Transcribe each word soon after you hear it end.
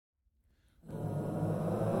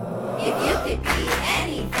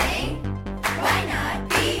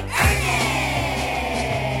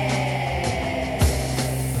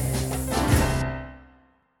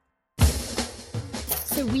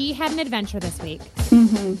had an adventure this week.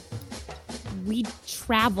 Mm-hmm. We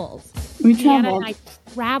traveled. Deanna and I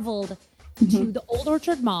traveled to the Old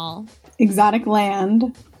Orchard Mall. Exotic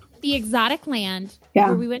land. The exotic land. Yeah.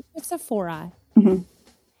 Where we went to Sephora. Mm-hmm.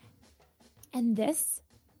 And this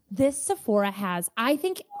Sephora has, I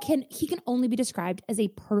think, he can only be described as a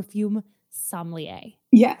perfume sommelier.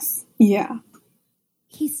 Yes. Yeah.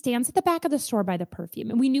 He stands at the back of the store by the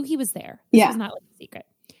perfume, and we knew he was there. This was not like a secret.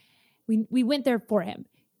 We went there for him,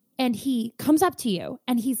 and he comes up to you,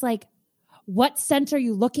 and he's like, "What scent are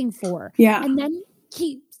you looking for?" Yeah. And then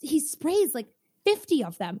he sprays like 50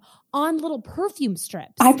 of them on little perfume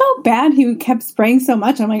strips. I felt bad he kept spraying so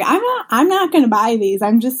much. I'm like, I'm not going to buy these.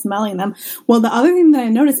 I'm just smelling them. Well, the other thing that I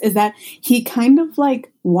noticed is that he kind of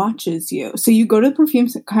like watches you. So you go to the perfume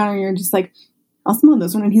counter and you're just like, I'll smell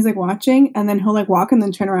this one. And he's like watching, and then he'll like walk and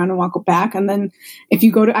then turn around and walk back. And then if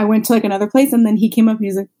you I went to like another place, and then he came up and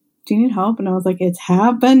he's like, "Do you need help?" And I was like, "It's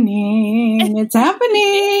happening. It's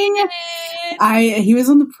happening." He was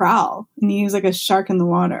on the prowl, and he was like a shark in the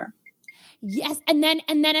water. Yes, and then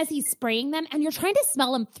as he's spraying them, and you're trying to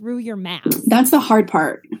smell them through your mask. That's the hard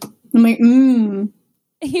part. I'm like,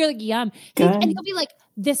 You're like, yum. Good. And he'll be like,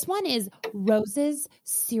 "This one is roses,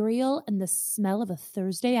 cereal, and the smell of a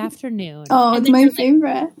Thursday afternoon." Oh, and it's my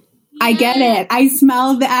favorite. Like, I get it. I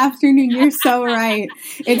smell the afternoon. You're so right.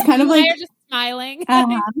 It's kind of like you're just smiling.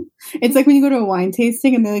 It's like when you go to a wine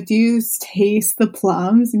tasting and they're like, "Do you taste the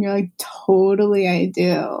plums?" And you're like, "Totally, I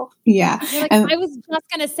do." Yeah. You're like, I was just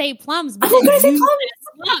gonna say plums, but I was gonna say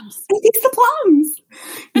plums. I taste the plums.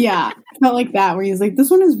 Yeah, felt like that. Where he's like, "This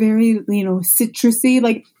one is very, citrusy."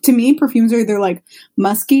 Like to me, perfumes are either like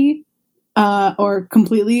musky, or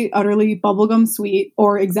completely, utterly bubblegum sweet,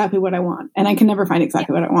 or exactly what I want, and I can never find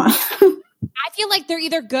exactly what I want. I feel like they're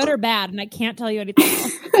either good or bad, and I can't tell you anything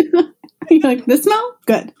else. You're like, "This smell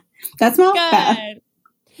good. That smell bad."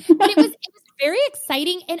 But it was very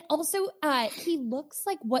exciting, and also he looks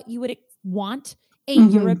like what you would want a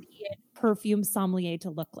European perfume sommelier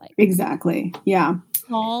to look like. Exactly. Yeah.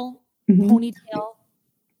 Tall, ponytail,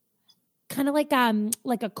 kind of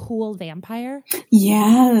like a cool vampire.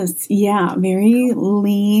 Yes. Yeah. Very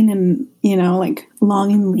lean and, like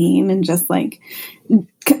long and lean, and just like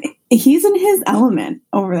he's in his element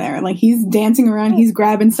over there. Like he's dancing around, he's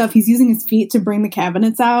grabbing stuff, he's using his feet to bring the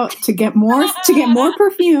cabinets out to get more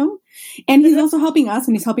perfume. And he's also helping us,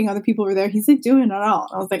 and he's helping other people over there. He's like doing it all.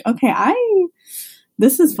 I was like, okay,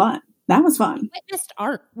 this is fun. That was fun.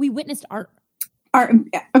 We witnessed art. Art.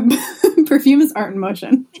 Perfume is art in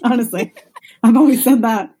motion. Honestly, I've always said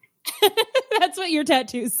that. That's what your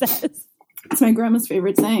tattoo says. It's my grandma's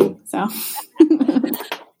favorite saying. So,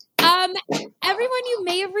 everyone, you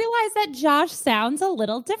may have realized that Josh sounds a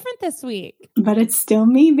little different this week, but it's still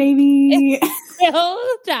me, baby. It's still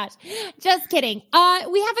Josh. Just kidding.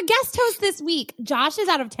 We have a guest host this week. Josh is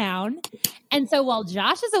out of town, and so while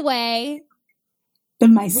Josh is away, the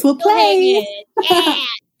mice will play. Yeah.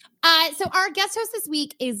 So our guest host this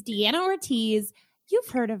week is Deanna Ortiz. You've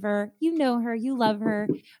heard of her. You know her. You love her.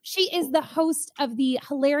 She is the host of the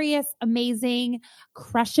hilarious, amazing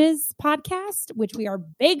Crushes podcast, which we are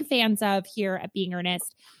big fans of here at Being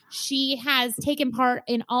Earnest. She has taken part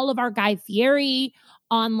in all of our Guy Fieri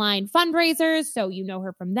online fundraisers, so you know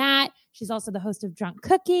her from that. She's also the host of Drunk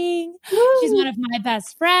Cooking. Woo. She's one of my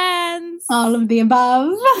best friends. All of the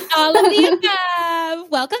above. All of the above.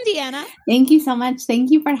 Welcome, Deanna. Thank you so much.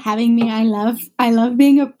 Thank you for having me. I love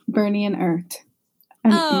being a Bernie and Ert.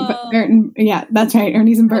 Yeah, that's right.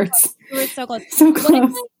 Ernie's and Bert's. You were so close. So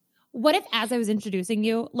close. What if as I was introducing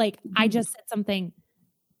you, like I just said something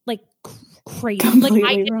like crazy, completely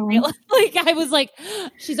like I didn't realize, like I was like,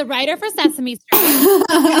 she's a writer for Sesame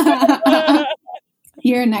Street.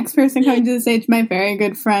 Your next person coming to the stage, my very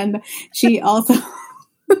good friend. She also.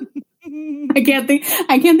 I can't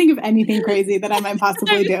think of anything crazy that I might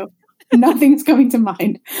possibly do. Nothing's coming to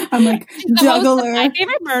mind. I'm like juggler. My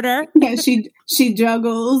Favorite Murder. Yeah, she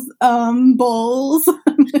juggles bowls.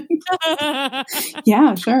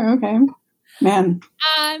 Yeah, sure, okay, man.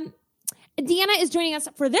 Deanna is joining us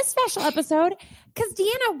for this special episode because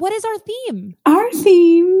Deanna, what is our theme? Our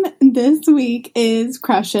theme this week is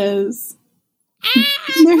crushes.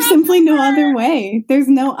 There's simply no other way. There's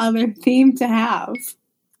no other theme to have.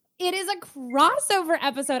 It is a crossover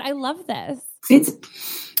episode. I love this.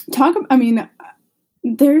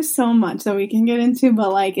 There's so much that we can get into,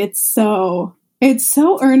 but like it's so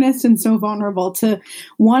earnest and so vulnerable to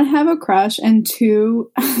one, have a crush, and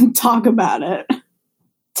two, talk about it,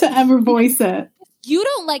 to ever voice it. You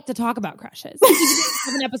don't like to talk about crushes. You didn't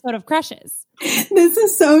have an episode of crushes. This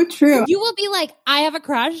is so true. You will be like, I have a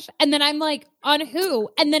crush. And then I'm like, on who?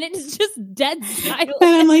 And then it's just dead silent.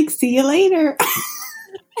 And I'm like, see you later.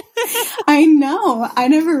 I know. I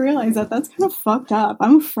never realized that. That's kind of fucked up.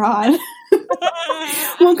 I'm a fraud.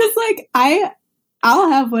 Well, because like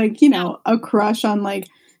I'll have like, you know, a crush on like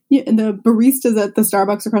the baristas at the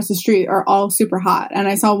Starbucks across the street are all super hot. And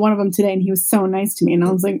I saw one of them today and he was so nice to me. And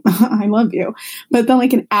I was like, I love you. But then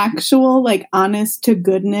like an actual, like honest to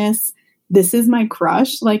goodness, this is my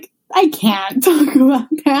crush. Like I can't talk about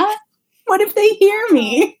that. What if they hear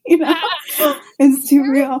me? You know, it's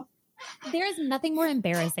too real. There is nothing more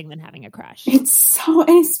embarrassing than having a crush. It's so,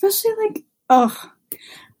 and especially like, oh,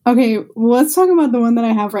 okay. Well, let's talk about the one that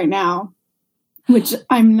I have right now, which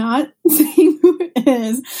I'm not saying who it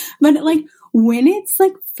is, but like when it's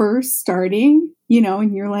like first starting, you know,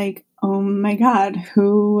 and you're like, oh my God,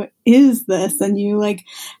 who is this? And you like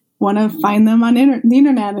want to find them on the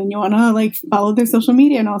internet and you want to like follow their social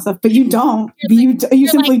media and all stuff, but you don't. You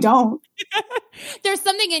simply like, don't. There's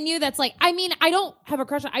something in you that's like, I mean, I don't have a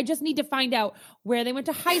crush. I just need to find out where they went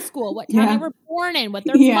to high school, what town they were born in, what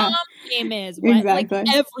their mom's name is, what, exactly.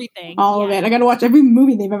 like everything. All of it. I got to watch every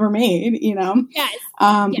movie they've ever made, you know? Yes.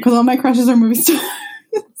 Because all my crushes are movie stars.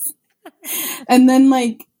 And then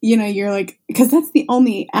like, you know, you're like, because that's the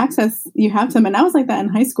only access you have to them. And I was like that in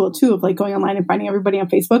high school too, of like going online and finding everybody on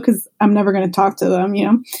Facebook because I'm never going to talk to them, you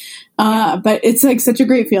know? But it's like such a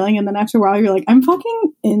great feeling. And then after a while, you're like, I'm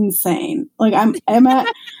fucking insane. Like I'm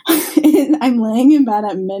laying in bed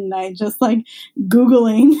at midnight, just like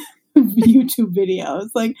Googling YouTube videos.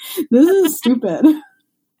 Like this is stupid.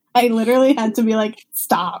 I literally had to be like,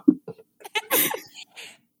 stop.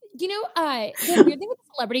 You know, the weird thing with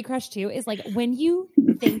celebrity crush too is like when you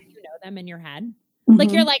think you know them in your head,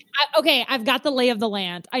 like you're like, okay, I've got the lay of the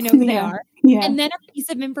land. I know who they are. Yeah. And then a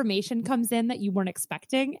piece of information comes in that you weren't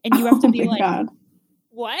expecting and you have to be like, God.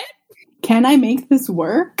 What? Can I make this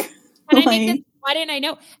work? Can I make this? Why didn't I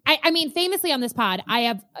know? I mean, famously on this pod, I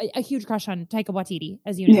have a huge crush on Taika Waititi,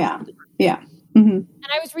 as you know. Yeah. Yeah. Mm-hmm. And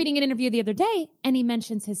I was reading an interview the other day and he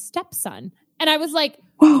mentions his stepson. And I was like,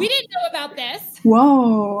 whoa. We didn't know about this.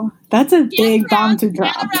 Whoa. That's a big bomb to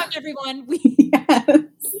drop. Gather around, everyone. Yes.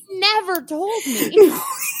 He never told me.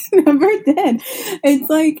 Never did. It's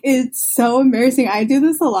like, it's so embarrassing. I do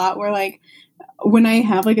this a lot where like, when I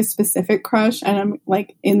have like a specific crush and I'm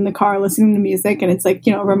like in the car listening to music and it's like,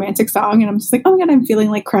 you know, a romantic song and I'm just like, oh my God, I'm feeling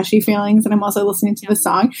like crushy feelings and I'm also listening to the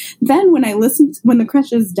song. Then when when the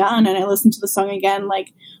crush is done and I listen to the song again,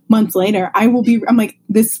 like months later, I'm like,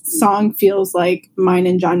 this song feels like mine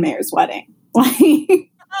and John Mayer's wedding. Like, isn't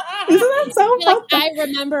that so like, I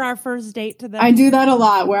remember our first date to them. I do that a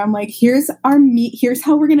lot where I'm like, here's here's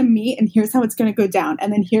how we're going to meet and here's how it's going to go down.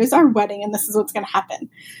 And then here's our wedding and this is what's going to happen.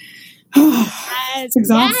 It's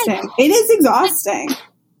exhausting. Yes. It is exhausting.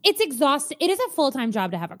 It's exhausting. It is a full-time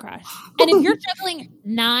job to have a crush. And if you're juggling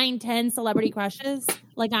 9-10 celebrity crushes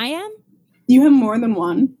like I am, you have more than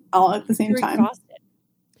one all at the same time. Exhausted.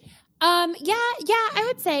 Yeah, I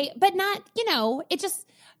would say, but not, you know, it's just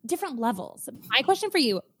different levels. My question for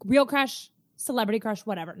you, real crush, celebrity crush,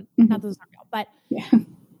 whatever. Not those are real, but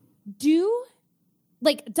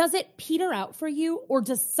does it peter out for you or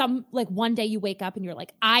does one day you wake up and you're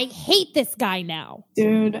like, I hate this guy now?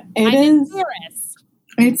 Dude,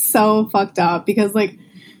 it's so fucked up because like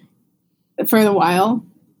for a while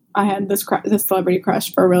I had this celebrity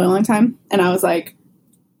crush for a really long time and I was like,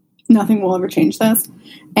 nothing will ever change this.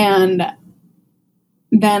 And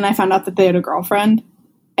then I found out that they had a girlfriend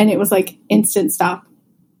and it was like instant.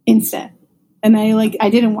 And I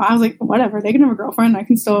was like, whatever, they can have a girlfriend. I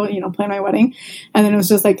can still, you know, plan my wedding. And then it was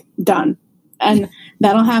just like done. And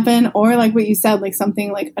that'll happen. Or like what you said, like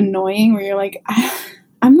something like annoying where you're like,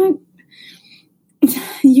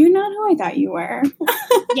 you're not who I thought you were.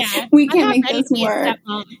 Yeah. We can't make this work.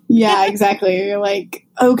 Yeah, exactly. You're like,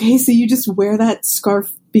 okay, so you just wear that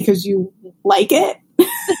scarf because you like it,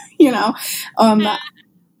 you know?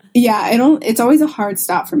 It's always a hard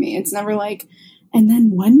stop for me. It's never like, and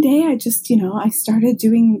then one day I just, you know, I started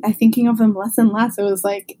thinking of them less and less. It was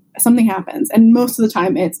like something happens. And most of the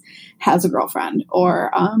time it's has a girlfriend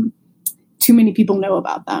or too many people know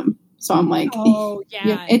about them. So I'm like,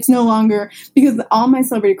 it's no longer, because all my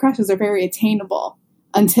celebrity crushes are very attainable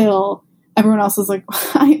until everyone else is like,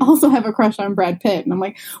 I also have a crush on Brad Pitt. And I'm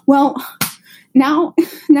like, well, now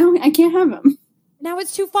I can't have him. Now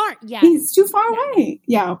it's too far. Yeah. He's too far away.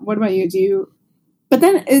 Yeah. What about you? But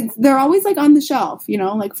then they're always like on the shelf, you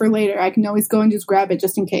know, like for later. I can always go and just grab it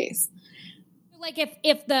just in case. Like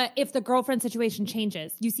if the girlfriend situation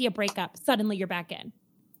changes, you see a breakup, suddenly you're back in.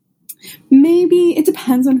 Maybe it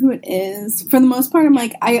depends on who it is. For the most part, I'm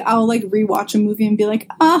like, I'll like rewatch a movie and be like,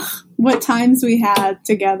 ugh, what times we had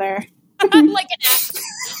together. Like an ex.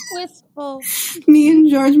 Wistful. Me and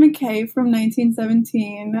George McKay from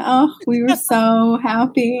 1917. Oh, we were so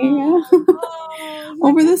happy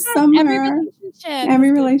over the summer.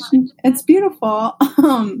 Every relationship. It's beautiful.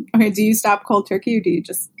 Okay, do you stop cold turkey or do you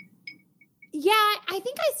just? Yeah, I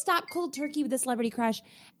think I stopped cold turkey with a celebrity crush,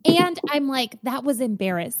 and I'm like, that was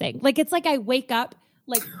embarrassing. Like, it's like I wake up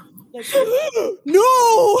like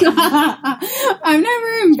no. I'm never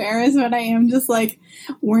embarrassed, but I am just like,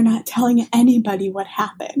 we're not telling anybody what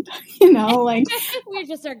happened. You know, like we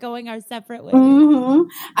just are going our separate ways. Mm-hmm.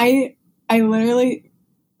 I literally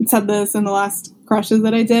said this in the last crushes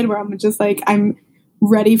that I did, where I'm just like, I'm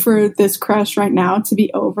ready for this crush right now to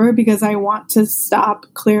be over because I want to stop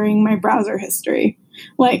clearing my browser history.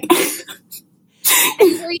 Like,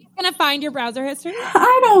 are you gonna find your browser history?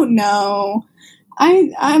 I don't know.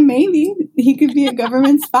 I maybe he could be a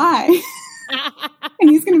government spy, and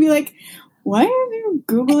he's gonna be like, "What are you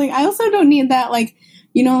Googling?" I also don't need that. Like,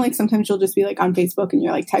 you know, like sometimes you'll just be like on Facebook and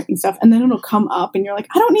you're like typing stuff, and then it'll come up, and you're like,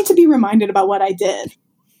 "I don't need to be reminded about what I did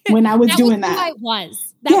when I was doing that." That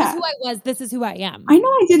was who I was. This is who I am. I know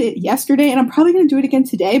I did it yesterday, and I'm probably gonna do it again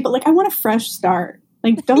today. But like, I want a fresh start.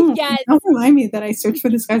 Like, don't remind me that I searched for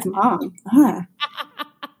this guy's mom.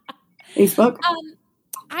 Facebook.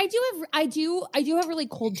 I do have really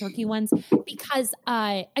cold turkey ones because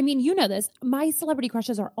I mean, you know this. My celebrity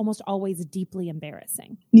crushes are almost always deeply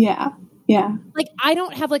embarrassing. Yeah. Like, I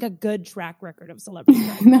don't have like a good track record of celebrity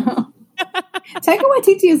crushes. No. Taika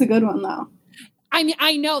Waititi is a good one though. I mean,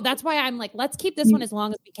 I know, that's why I'm like, let's keep this one as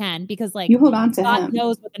long as we can, because like you hold on to God him.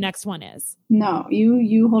 knows what the next one is. No,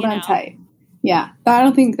 you hold on tight. Yeah, I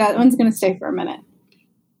don't think that one's gonna stay for a minute.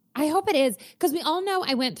 I hope it is, because we all know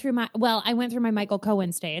I went through my Michael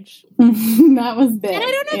Cohen stage. That was big. And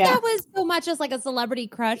I don't know if that was so much as like a celebrity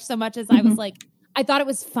crush, so much as I was like, I thought it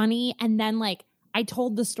was funny. And then like, I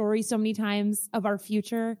told the story so many times of our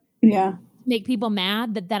future. Yeah. Make people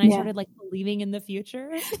mad that then I started like believing in the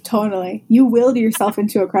future. Totally. You willed yourself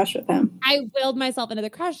into a crush with him. I willed myself into the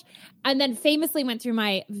crush, and then famously went through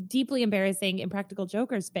my deeply embarrassing Impractical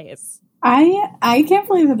Jokers phase. I can't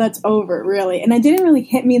believe that that's over, really. And it didn't really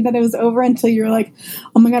hit me that it was over until you were like,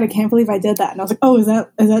 "Oh my God, I can't believe I did that." And I was like, "Oh, is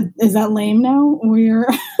that lame now?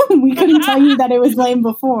 We couldn't tell you that it was lame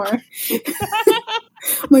before."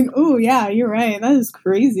 I'm like, "Oh yeah, you're right. That is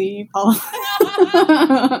crazy, Paul."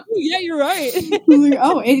 Yeah, you're right. Like,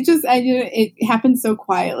 oh, it happened so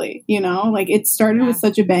quietly, you know. Like, it started with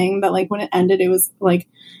such a bang that like when it ended, it was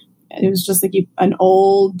just like an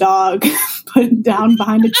old dog put down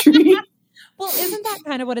behind a tree. Well, isn't that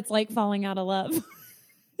kind of what it's like falling out of love?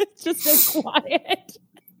 It's just so quiet.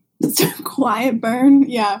 Just a quiet burn.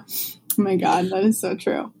 Yeah. Oh my God, that is so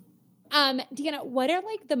true. Deanna, what are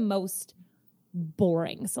like the most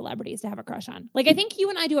boring celebrities to have a crush on? Like, I think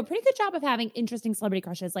you and I do a pretty good job of having interesting celebrity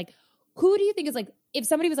crushes. Like, who do you think is like, if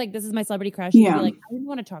somebody was like, "This is my celebrity crush," you'd be like, "I didn't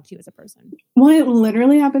want to talk to you as a person." Well, it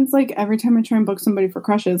literally happens like every time I try and book somebody for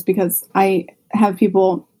crushes, because I have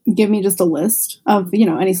people give me just a list of, you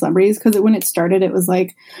know, any celebrities. Because when it started, it was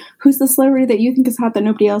like, who's the celebrity that you think is hot that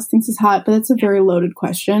nobody else thinks is hot? But it's a very loaded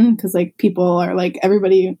question, because like people are like,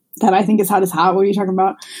 everybody that I think is hot is hot. What are you talking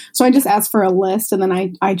about? So I just ask for a list, and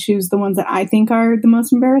then I choose the ones that I think are the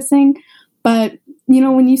most embarrassing. But, you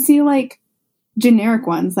know, when you see like generic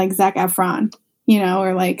ones like Zac Efron, you know,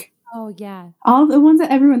 or like, oh yeah, all the ones that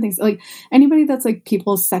everyone thinks, like anybody that's like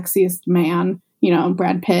people's sexiest man, you know,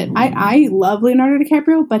 Brad Pitt. I love Leonardo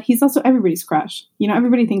DiCaprio, but he's also everybody's crush. You know,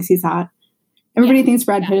 everybody thinks he's hot. Everybody thinks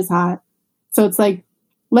Brad Pitt is hot. So it's like,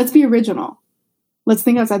 let's be original. Let's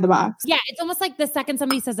think outside the box. Yeah, it's almost like the second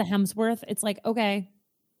somebody says a Hemsworth, it's like, okay.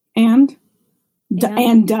 And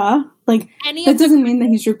duh. Like, that doesn't mean that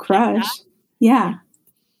he's your crush. Yeah.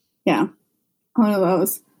 Yeah. One of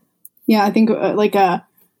those. Yeah, I think I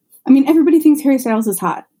mean, everybody thinks Harry Styles is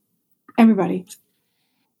hot. Everybody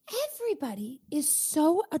is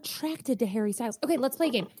so attracted to Harry Styles. Okay, let's play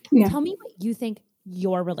a game. Yeah. Tell me what you think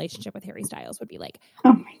your relationship with Harry Styles would be like.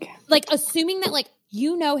 Oh my God. Like, assuming that like,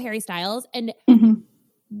 you know, Harry Styles, and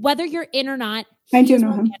whether you're in or not, I do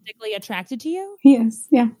know him. Romantically attracted to you. He is.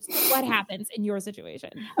 Yeah. What happens in your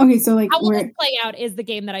situation? Okay, so like, how will this play out is the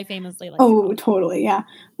game that I famously like. Oh, totally. Yeah.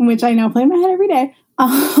 Which I now play in my head every day.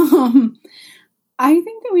 I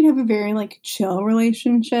think that we'd have a very like chill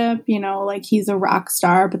relationship, you know, like he's a rock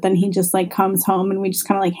star, but then he just like comes home and we just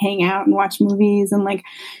kind of like hang out and watch movies and like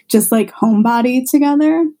just like homebody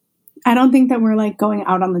together. I don't think that we're like going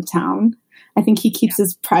out on the town. I think he keeps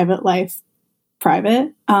his private life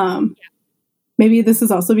private. But maybe this is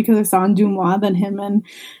also because I saw in Dumois that him and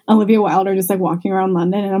Olivia Wilde are just like walking around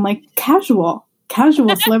London, and I'm like, casual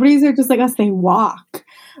celebrities are just like us. They walk.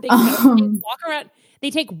 They walk around. They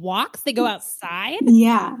take walks. They go outside.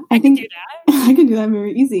 Yeah, I think do that. I can do that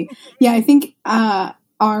very easy. Yeah, I think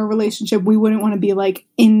our relationship, we wouldn't want to be like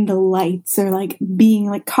in the lights or like being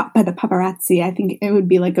like caught by the paparazzi. I think it would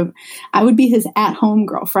be like I would be his at-home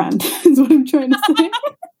girlfriend. Is what I'm trying to say.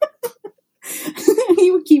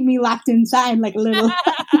 He would keep me locked inside like a little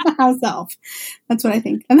house elf. That's what I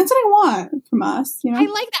think, and that's what I want from us. You know, I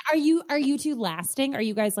like that. Are you two lasting? Are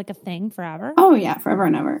you guys like a thing forever? Oh yeah, forever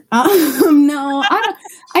and ever. No, I don't.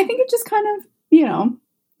 I think it just kind of, you know,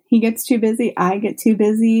 he gets too busy, I get too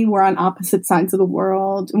busy. We're on opposite sides of the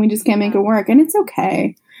world, and we just can't make it work. And it's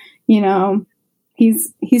okay, you know.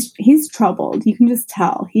 He's troubled. You can just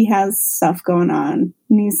tell he has stuff going on,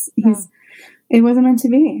 and he's. It wasn't meant to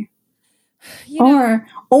be. You know,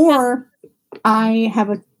 or I have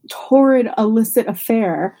a torrid illicit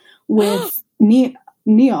affair with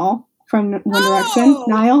Neil from One Direction.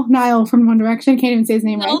 Niall from One Direction. Can't even say his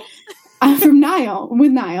name right. From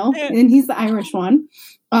with Niall, and he's the Irish one.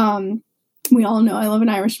 We all know I love an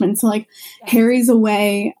Irishman. So like, Harry's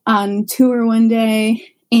away on tour one day,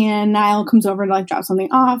 and Niall comes over to like drop something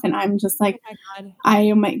off, and I'm just like,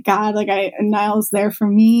 oh my god, like Niall's there for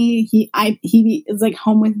me. He is like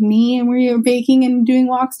home with me, and we're baking and doing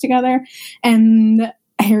walks together, and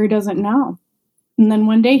Harry doesn't know. And then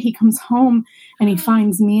one day he comes home and he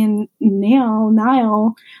finds me and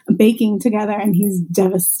Niall baking together, and he's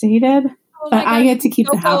devastated. Oh but I get to keep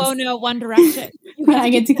the house. Oh no, One Direction. But I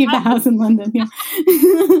get to keep the house in London. Yeah.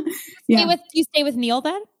 Do you stay with Neil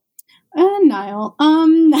then? Niall. I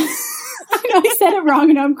know I said it wrong,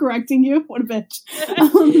 and I'm correcting you. What a bitch.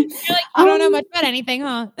 You're like, I don't know much about anything,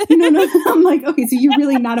 huh? No. I'm like, okay, so you're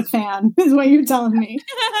really not a fan, is what you're telling me.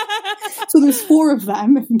 So there's 4 of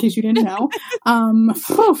them, in case you didn't know.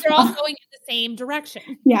 They're all going in the same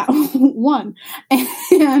direction. Yeah, 1.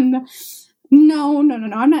 And no.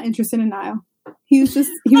 I'm not interested in Niall. He was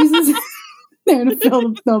just there to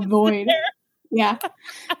fill the void. Yeah,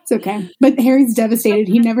 it's okay. But Harry's devastated.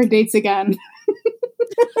 He never dates again.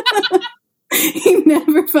 He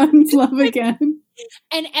never finds love again.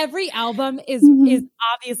 And every album is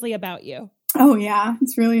obviously about you. Oh yeah,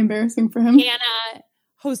 it's really embarrassing for him. Anna,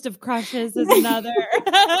 Host of Crushes, is another.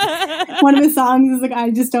 One of his songs is like,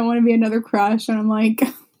 I just don't want to be another crush. And I'm like,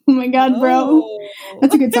 oh my god, bro.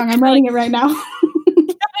 That's a good song. I'm writing it right now.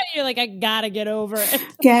 You're like, I gotta get over it.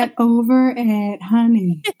 Get over it,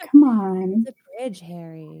 honey. Come on. The bridge,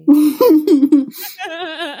 Harry.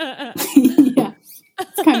 Yeah.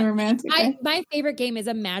 It's kind of romantic. My favorite game is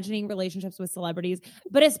imagining relationships with celebrities,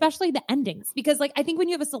 but especially the endings. Because like, I think when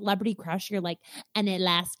you have a celebrity crush, you're like, and it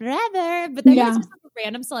lasts forever. But then when it's just like a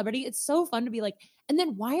random celebrity, it's so fun to be like, and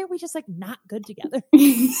then why are we just like not good together?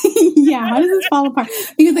 Yeah, how does this fall apart?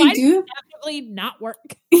 Because they do definitely not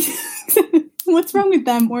work. What's wrong with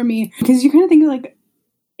them or me? Because you kind of think like,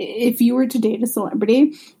 if you were to date a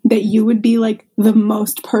celebrity, that you would be like the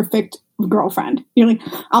most perfect girlfriend. You're like,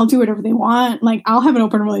 I'll do whatever they want. Like, I'll have an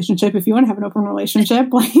open relationship if you want to have an open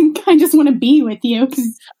relationship. Like, I just want to be with you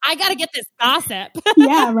because I gotta get this gossip.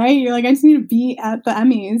 Yeah, right. You're like, I just need to be at the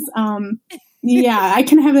Emmys. Yeah, I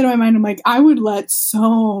can have that in my mind. I'm like, I would let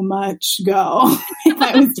so much go if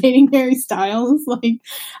I was dating Harry Styles. Like,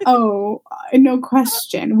 oh, no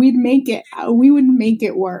question. We would make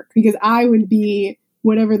it work because I would be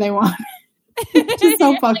whatever they want. Just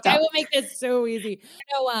so fucked up. I will make this so easy.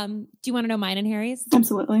 So, do you want to know mine and Harry's?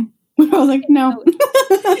 Absolutely. I was like, no.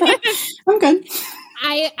 I'm good.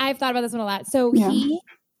 I've thought about this one a lot. So he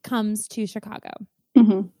comes to Chicago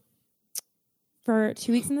for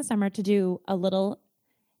 2 weeks in the summer to do a little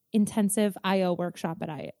intensive IO workshop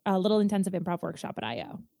a little intensive improv workshop at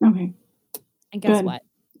IO. Okay. And guess what?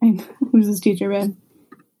 Who's this teacher, man?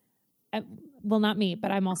 Well, not me, but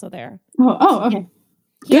I'm also there. Oh, okay.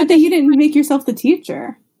 Good that you didn't make yourself the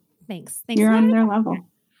teacher. Thanks. You're on their level.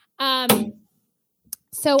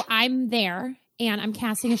 So I'm there and I'm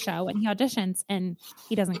casting a show and he auditions and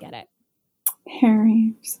he doesn't get it.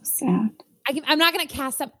 Harry, so sad. I'm not going to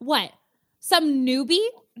cast some newbie?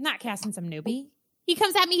 I'm not casting some newbie. He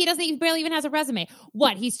comes at me. He barely even has a resume.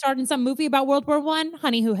 What? He starred in some movie about World War I?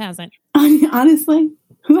 Honey, who hasn't? Honestly,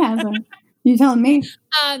 who hasn't? You telling me?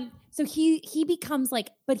 So he becomes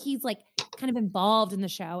like, but he's like kind of involved in the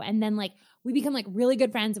show. And then like, we become like really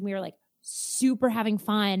good friends and we were like super having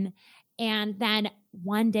fun. And then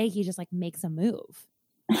one day he just like makes a move.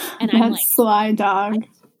 And I'm like, sly dog. What?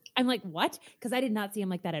 I'm like, what? Because I did not see him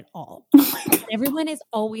like that at all. Everyone is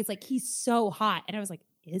always like, he's so hot. And I was like,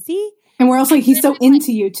 is he? And we're also like, he's so everyone's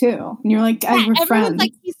into you too. And you're like, as your everyone's friend.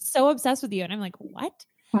 like, he's so obsessed with you. And I'm like, what?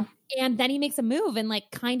 Huh. And then he makes a move and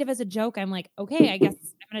like kind of as a joke, I'm like, okay, I guess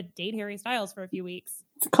I'm going to date Harry Styles for a few weeks.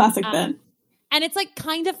 It's a classic bit. And it's like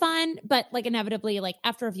kind of fun, but like inevitably, like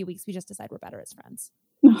after a few weeks, we just decide we're better as friends.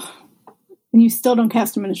 And you still don't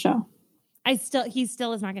cast him in a show. He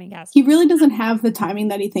still is not getting cast. He really doesn't have the timing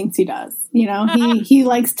that he thinks he does. You know, he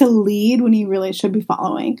likes to lead when he really should be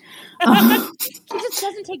following. He just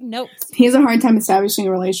doesn't take notes. He has a hard time establishing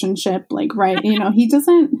a relationship. Like, right. You know, he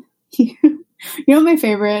doesn't, you know, my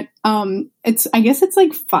favorite, I guess it's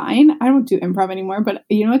like fine. I don't do improv anymore, but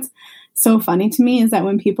you know, it's so funny to me is that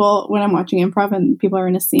when I'm watching improv and people are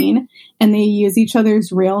in a scene and they use each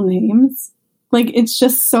other's real names, like, it's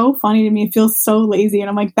just so funny to me. It feels so lazy. And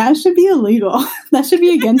I'm like, that should be illegal. That should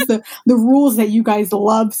be against the rules that you guys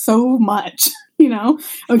love so much. You know,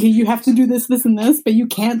 okay, you have to do this, this, and this, but you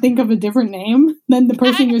can't think of a different name than the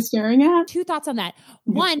person you're staring at. 2 thoughts on that.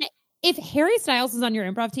 One, if Harry Styles is on your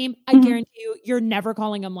improv team, I guarantee you're never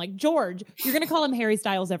calling him like George. You're going to call him Harry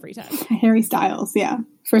Styles every time. Harry Styles, yeah.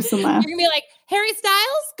 First and last. You're going to be like, Harry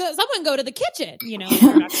Styles? Someone go to the kitchen, you know.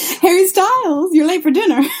 Harry Styles, you're late for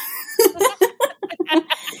dinner.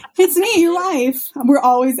 It's me, your wife.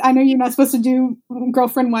 I know you're not supposed to do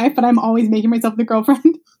girlfriend wife, but I'm always making myself the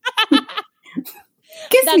girlfriend.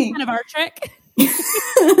 Kiss That's me. Kind of our trick.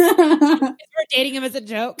 We're dating him as a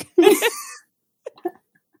joke.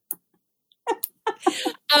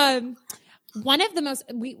 One of the most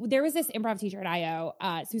there was this improv teacher at IO,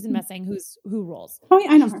 Susan Messing, who rules. Oh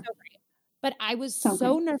yeah, I know She's her. So great. But I was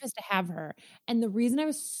so nervous to have her. And the reason I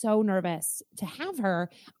was so nervous to have her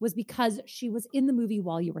was because she was in the movie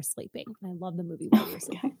While You Were Sleeping. And I love the movie While You Were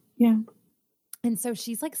Sleeping. Yeah. And so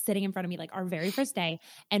she's like sitting in front of me, like our very first day.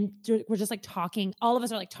 And we're just like talking. All of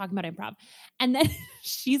us are like talking about improv. And then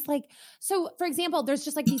she's like, so for example, there's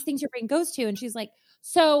just like these things your brain goes to. And she's like,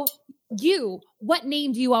 so what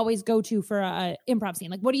name do you always go to for a improv scene?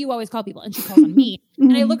 Like, what do you always call people? And she calls on me.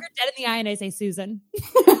 And I look her dead in the eye and I say, Susan.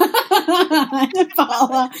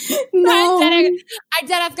 Paula. No. I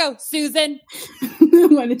dead ass go, Susan.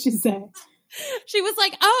 What did she say? She was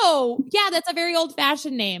like, oh, yeah, that's a very old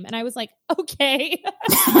fashioned name. And I was like, okay.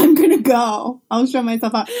 I'm going to go. I'll show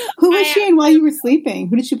myself out. Who was she in While You Were Sleeping?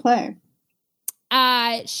 Who did she play?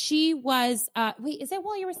 She was, wait, is it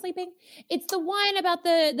While You Were Sleeping? It's the one about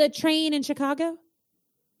the train in Chicago.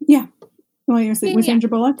 Yeah. While You Were Sleeping with Sandra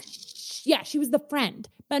Bullock? Yeah, she was the friend,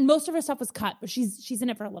 but most of her stuff was cut, but she's in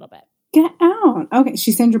it for a little bit. Get out. Okay.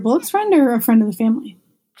 She's Sandra Bullock's friend or a friend of the family?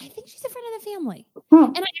 I think she's a friend of the family. Oh.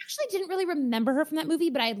 And I actually didn't really remember her from that movie,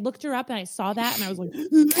 but I looked her up and I saw that and I was like,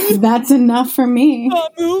 that's enough for me.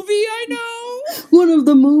 A movie I know. One of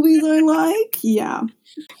the movies I like. Yeah.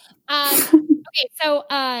 Okay, so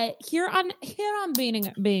here on being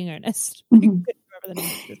earnest. Here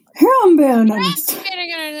on being earnest.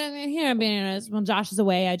 Here on being earnest. Well, Josh is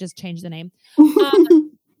away. I just changed the name.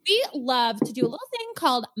 We love to do a little thing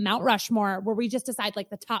called Mount Rushmore, where we just decide like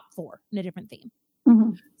the top 4 in a different theme.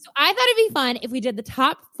 Mm-hmm. So I thought it'd be fun if we did the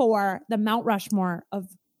top 4, the Mount Rushmore of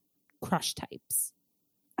crush types.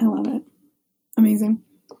 I love it. Amazing.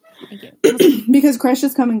 Thank you. Because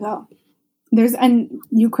crushes come and go.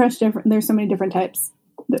 You crush different. There's so many different types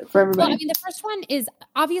for everybody. Well, I mean, the first one is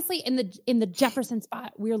obviously in the Jefferson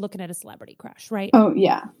spot. We're looking at a celebrity crush, right? Oh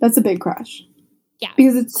yeah, that's a big crush. Yeah,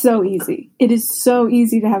 because it's so easy. It is so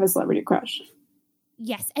easy to have a celebrity crush.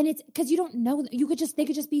 Yes, and it's because you don't know. They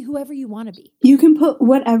could just be whoever you want to be. You can put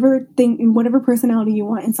whatever personality you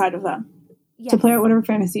want inside of them to play out whatever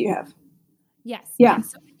fantasy you have. Yes. Yeah.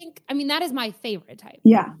 So I mean, that is my favorite type.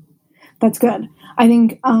 Yeah, that's good. I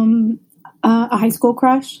think a high school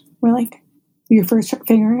crush, where like you're first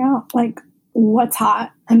figuring out like what's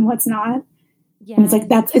hot and what's not. Yeah. And it's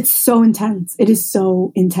like it's so intense. It is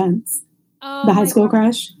so intense. Oh, the high school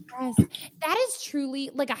crush. Yes. That is truly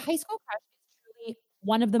like a high school crush is truly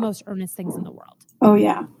one of the most earnest things in the world. Oh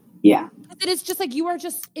yeah. Yeah. It is just like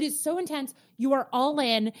it is so intense. You are all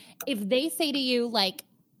in. If they say to you like,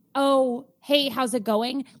 oh, hey, how's it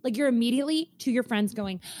going? Like you're immediately to your friends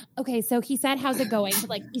going, okay, so he said, how's it going? But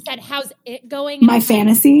like he said, how's it going? My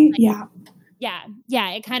fantasy. Like, yeah. Yeah. Yeah.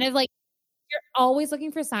 It kind of like, you're always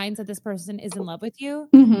looking for signs that this person is in love with you.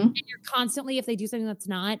 Mm-hmm. And you're constantly, if they do something that's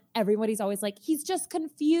not, everybody's always like, he's just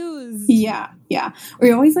confused. Yeah. Yeah. Or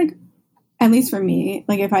you're always like, at least for me,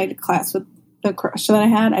 like if I had a class with the crush that I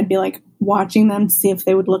had, I'd be like watching them to see if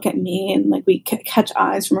they would look at me and like we catch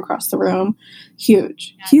eyes from across the room.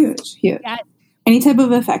 Huge. Yes. Huge. Yes. any type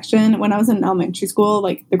of affection. When I was in elementary school,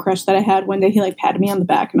 like the crush that I had, one day he like patted me on the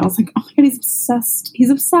back and I was like, oh my God, he's obsessed. He's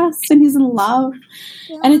obsessed and he's in love.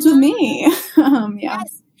 Yeah. And it's with me. Yeah.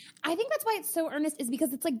 Yes. I think that's why it's so earnest, is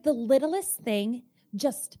because it's like the littlest thing,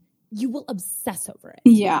 just you will obsess over it.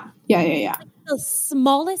 Yeah. Like the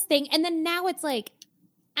smallest thing. And then now it's like,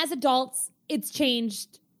 as adults, it's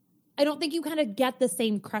changed. I don't think you kind of get the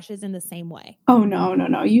same crushes in the same way. Oh,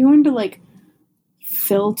 no. You learn to like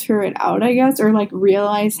filter it out, I guess, or like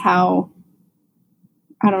realize how,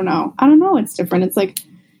 I don't know. It's different. It's like,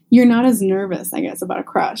 you're not as nervous, I guess, about a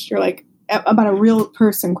crush. You're like, about a real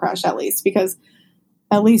person crush, at least, because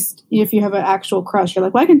at least if you have an actual crush, you're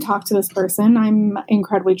like, well, I can talk to this person. I'm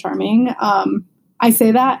incredibly charming. I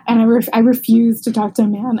say that, and I refuse to talk to a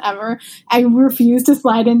man ever. I refuse to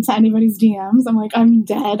slide into anybody's DMs. I'm like, I'm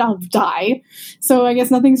dead. I'll die. So I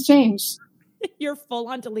guess nothing's changed. You're full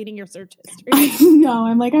on deleting your search history. I know.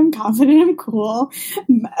 I'm like, I'm confident. I'm cool.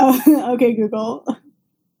 Okay, Google.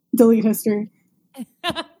 Delete history.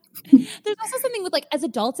 There's also something with like, as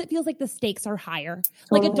adults, it feels like the stakes are higher.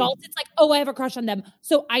 Totally. Like adults, it's like, oh, I have a crush on them,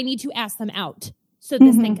 so I need to ask them out so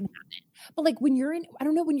this thing can happen. But like when you're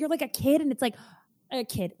when you're like a kid and it's like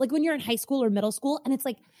like when you're in high school or middle school and it's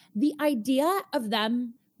like the idea of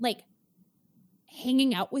them like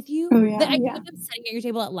hanging out with you, the idea of them sitting at your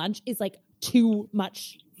table at lunch is like too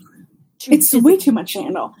much. It's way too much to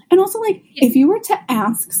handle. And also, like, if you were to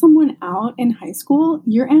ask someone out in high school,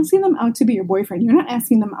 you're asking them out to be your boyfriend. You're not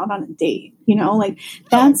asking them out on a date, you know? Like,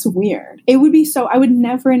 that's weird. It would be so... I would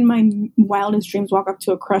never in my wildest dreams walk up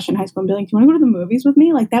to a crush in high school and be like, do you want to go to the movies with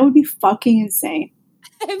me? Like, that would be fucking insane.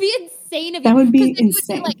 That'd be insane. That would be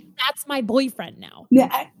insane. Would be like, that's my boyfriend now.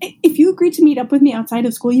 Yeah, if you agreed to meet up with me outside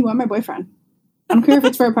of school, you are my boyfriend. I don't care if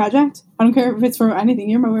it's for a project. I don't care if it's for anything.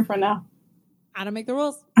 You're my boyfriend now. I don't make the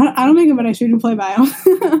rules. I don't make them, but I sure do play by them.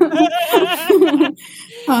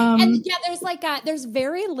 And yeah, there's like there's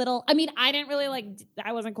very little. I mean, I didn't really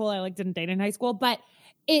I wasn't cool. I didn't date in high school, but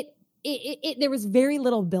it there was very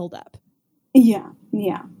little buildup. Yeah.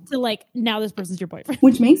 So like now this person's your boyfriend,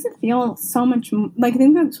 which makes it feel so much like I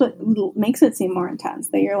think that's what makes it seem more intense.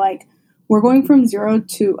 That you're like, we're going from 0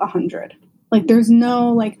 to 100. Like, there's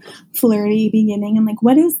no, like, flirty beginning. I'm like,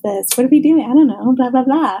 what is this? What are we doing? I don't know. Blah, blah,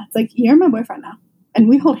 blah. It's like, you're my boyfriend now. And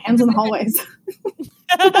we hold hands in the hallways.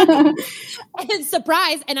 And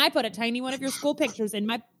surprise. And I put a tiny one of your school pictures in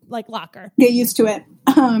my, locker. Get used to it.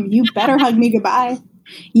 You better hug me goodbye.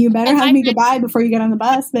 You better hug me goodbye before you get on the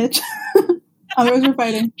bus, bitch. Otherwise, we're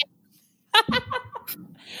fighting.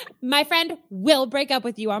 My friend will break up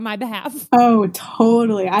with you on my behalf. Oh,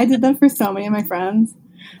 totally. I did that for so many of my friends.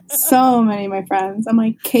 So many of my friends. I'm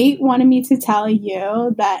like, Kate wanted me to tell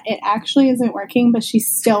you that it actually isn't working, but she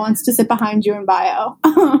still wants to sit behind you in bio.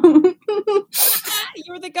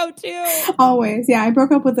 You're the go-to. Always. Yeah, I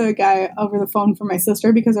broke up with a guy over the phone for my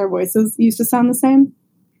sister because our voices used to sound the same.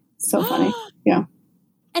 So funny. Yeah.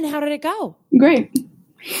 And how did it go? Great.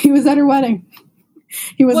 He was at her wedding.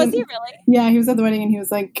 Was he really? Yeah, he was at the wedding and he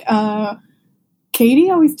was like,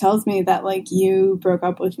 Katie always tells me that, you broke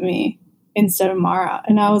up with me instead of Mara.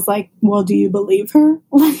 And I was like, well, do you believe her?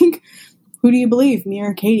 Like, who do you believe, me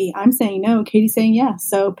or Katie? I'm saying no. Katie's saying yes.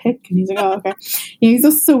 So pick. And he's like, oh, okay. Yeah, he's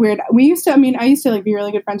just so weird. I used to be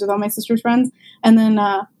really good friends with all my sister's friends. And then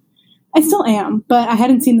I still am. But I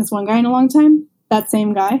hadn't seen this one guy in a long time. That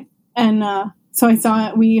same guy. And so I saw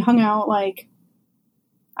it. We hung out,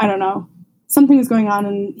 I don't know. Something was going on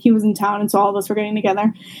and he was in town. And so all of us were getting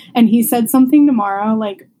together. And he said something to Mara,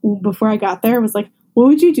 before I got there, was like, what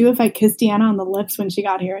would you do if I kissed Deanna on the lips when she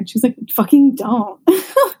got here? And she was like, fucking don't. I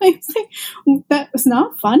was like, that was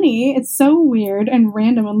not funny. It's so weird and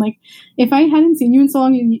random. And if I hadn't seen you in so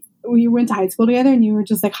long and we went to high school together and you were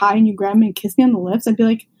just hi and you grabbed me and kissed me on the lips, I'd be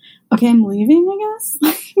like, okay, I'm leaving, I guess.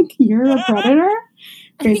 You're a predator?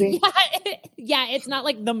 Crazy. Yeah, it's not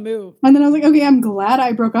the move. And then I was like, okay, I'm glad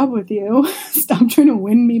I broke up with you. Stop trying to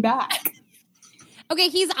win me back. Okay,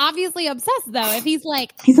 he's obviously obsessed though. If he's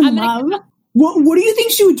he's in love. What do you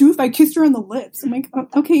think she would do if I kissed her on the lips? I'm like,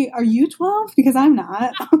 okay, are you 12? Because I'm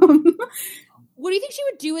not. What do you think she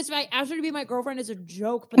would do if I asked her to be my girlfriend as a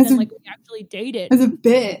joke, but then we actually dated?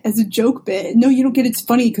 As a joke bit. No, you don't get it's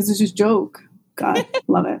funny because it's just joke. God,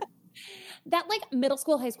 love it. That middle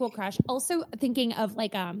school, high school crush. Also thinking of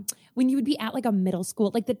when you would be at a middle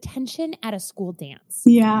school, the tension at a school dance.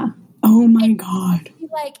 Yeah. Oh my God.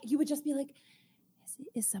 You would just be like,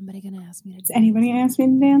 is somebody going to ask me to dance? Is anybody going to ask me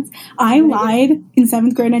to dance? I lied in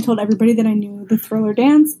 7th grade and I told everybody that I knew the Thriller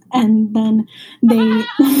dance. And then they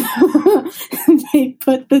they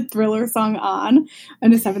put the Thriller song on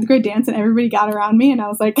in a 7th grade dance and everybody got around me. And I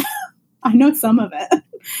was like, I know some of it.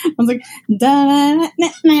 I was like,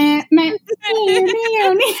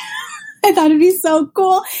 I thought it'd be so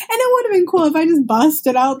cool. And it would have been cool if I just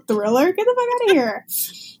busted out Thriller. Get the fuck out of here.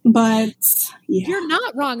 But yeah. You're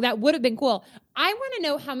not wrong. That would have been cool. I want to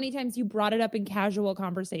know how many times you brought it up in casual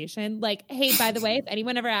conversation. Like, hey, by the way, if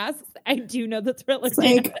anyone ever asks, I do know the Thriller dance.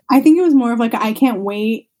 Like, I think it was more of like, I can't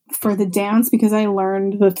wait for the dance because I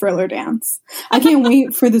learned the Thriller dance. I can't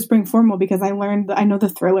wait for the spring formal because I know the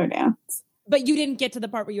Thriller dance. But you didn't get to the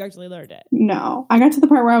part where you actually learned it. No. I got to the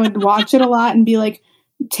part where I would watch it a lot and be like,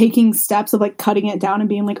 taking steps of like cutting it down and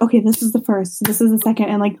being like, okay, this is the first, this is the second,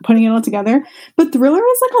 and like putting it all together. But Thriller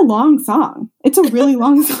is like a long song. It's a really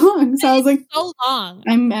long song. So I was like, so long.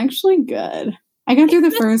 I'm actually good. I got through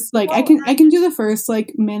the first, like, I can do the first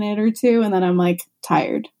like minute or two, and then I'm like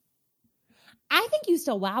tired. I think you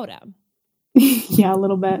still wowed him. Yeah, a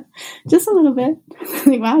little bit, just a little bit.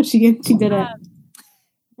 Like, wow, she did it.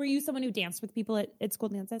 Were you someone who danced with people at school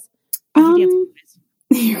dances? Did you dance with guys?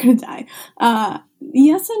 You're gonna die.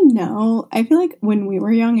 Yes and no. I feel like when we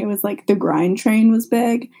were young, it was like the grind train was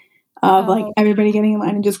big, of like everybody getting in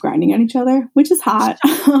line and just grinding on each other, which is hot.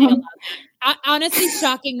 Honestly,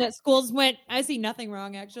 shocking that schools went. I see nothing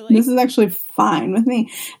wrong. Actually, this is actually fine with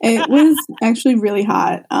me. It was actually really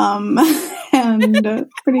hot, and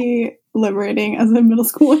pretty liberating as a middle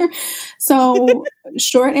schooler. So,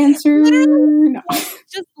 short answer: no.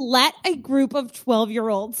 Just let a group of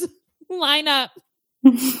 12-year-olds line up.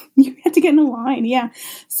 You had to get in a line. Yeah.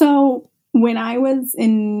 So when I was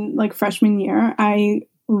in like freshman year, I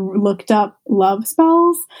looked up love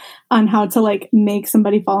spells on how to like make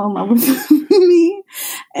somebody fall in love with me.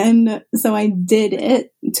 And so I did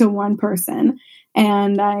it to one person,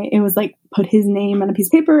 and it was like put his name on a piece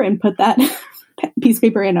of paper and put that piece of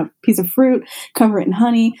paper in a piece of fruit, cover it in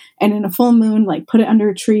honey, and in a full moon, like put it under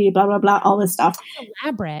a tree, blah, blah, blah, all this stuff.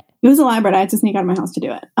 Elaborate. It was elaborate. I had to sneak out of my house to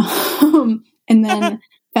do it. And then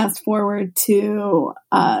fast forward to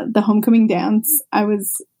the homecoming dance. I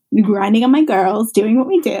was grinding on my girls, doing what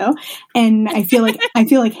we do, and I feel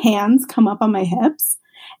like hands come up on my hips,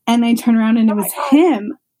 and I turn around and it was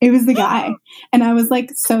him. It was the guy, and I was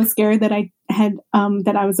like so scared that I had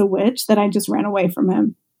that I was a witch that I just ran away from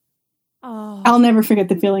him. Oh. I'll never forget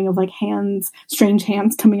the feeling of like strange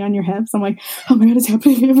hands coming on your hips. I'm like, oh my god, it's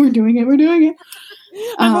happening! We're doing it.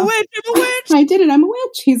 I'm a witch. I did it. I'm a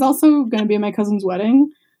witch. He's also going to be at my cousin's wedding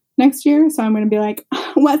next year. So I'm going to be like,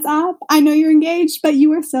 what's up? I know you're engaged, but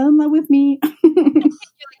you are still in love with me.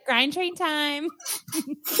 Grind train time.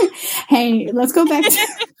 Hey, let's go back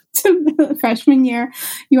to freshman year.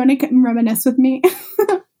 You want to reminisce with me?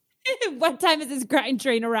 What time is this grind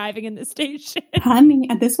train arriving in the station? Honey,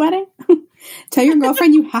 at this wedding? Tell your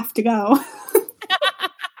girlfriend you have to go.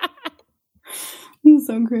 It's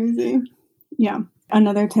so crazy. Yeah.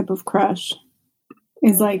 Another type of crush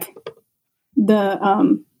is like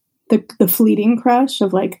the fleeting crush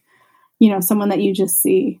of like, you know, someone that you just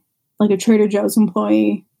see, like a Trader Joe's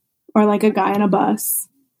employee or like a guy on a bus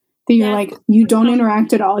that you're like, you don't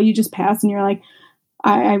interact at all. You just pass and you're like,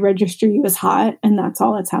 I register you as hot, and that's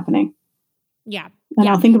all that's happening. Yeah. And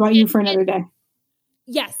I'll think about you for another day.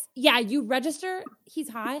 Yes. Yeah. You register, he's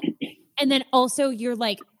hot. And then also you're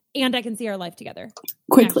like, and I can see our life together.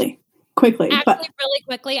 Quickly. Actually, But really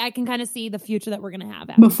quickly, I can kind of see the future that we're going to have.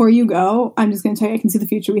 Before you go, I'm just going to tell you, I can see the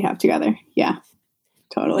future we have together. Yeah,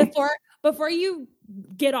 totally. Before you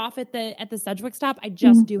get off at the Sedgwick stop, I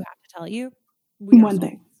just do have to tell you one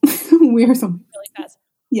thing. We are something really fast.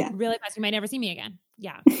 Yeah, really fast. You might never see me again.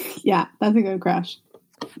 Yeah, yeah, that's a good crush.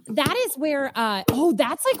 That is where.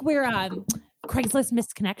 That's like where Craigslist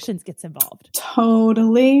Missed Connections gets involved.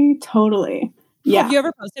 Totally. Yeah. Have you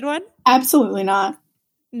ever posted one? Absolutely not.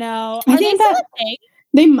 No. I think that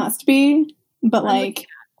they must be, but like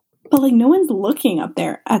no one's looking up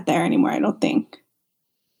there anymore. I don't think.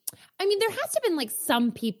 I mean, there has to have been like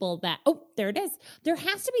some people that, there it is. There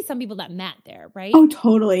has to be some people that met there, right? Oh,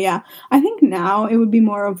 totally. Yeah. I think now it would be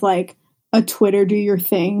more of like a Twitter do your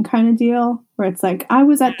thing kind of deal where it's like, I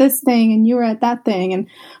was at this thing and you were at that thing and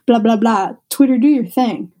blah, blah, blah. Twitter do your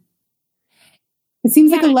thing. It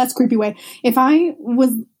seems like a less creepy way. If I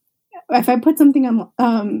put something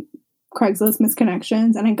on Craigslist Missed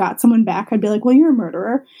Connections and I got someone back, I'd be like, well, you're a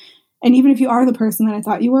murderer. And even if you are the person that I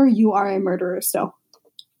thought you are a murderer still.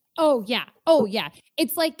 Oh yeah.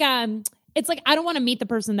 It's like I don't want to meet the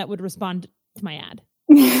person that would respond to my ad.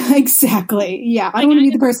 Exactly. Yeah. I don't want to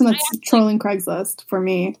be the person that's trolling Craigslist for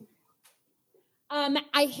me.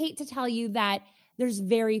 I hate to tell you that there's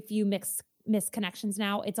very few missed connections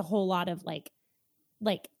now. It's a whole lot of like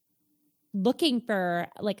looking for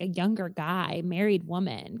like a younger guy, married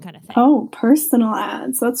woman kind of thing. Oh, personal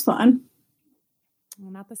ads. That's fun.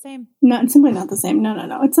 not the same. Not simply not the same. No.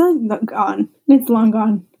 It's gone. It's long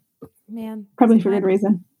gone. Man. Probably for good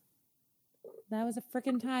reason. That was a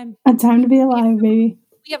freaking time. A time to be alive, baby.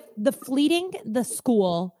 We have the fleeting, the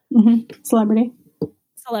school. Mm-hmm. Celebrity.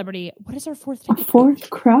 What is our fourth type? A fourth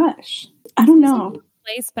crush. I don't know.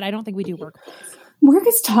 Place, but I don't think we do workplace. Work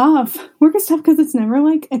is tough. Work is tough because it's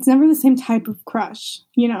never the same type of crush,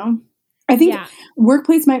 you know? I think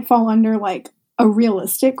workplace might fall under like a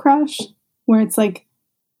realistic crush where it's like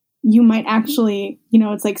you might actually, you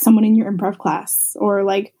know, it's like someone in your improv class or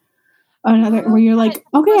like another where you're like,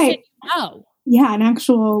 okay, yeah, an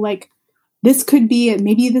actual like this could be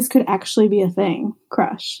maybe this could actually be a thing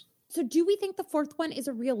crush. So do we think the fourth one is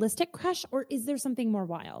a realistic crush or is there something more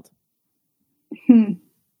wild?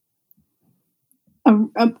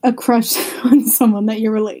 A crush on someone that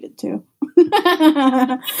you're related to. You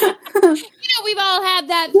know, we've all had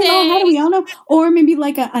that thing. We all know. Or maybe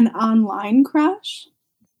like an online crush.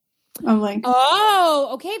 Of like,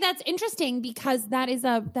 oh, okay, that's interesting because that is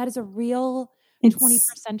a real 21st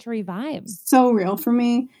century vibe. So real for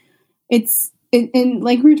me. And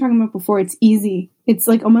like we were talking about before, it's easy. It's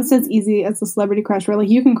like almost as easy as a celebrity crush where like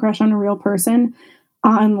you can crush on a real person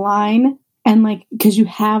online and like because you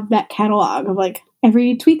have that catalog of like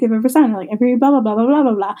every tweet they've ever sent, or like every blah blah blah blah blah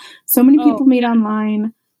blah blah. So many people meet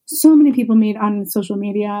online, so many people meet on social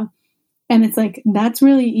media, and it's like that's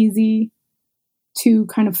really easy to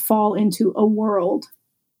kind of fall into a world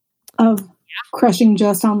of crushing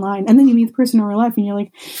just online, and then you meet the person in real life, and you're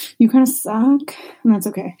like, you kind of suck, and that's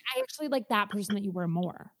okay. I actually like that person that you were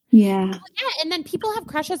more. Yeah, and then people have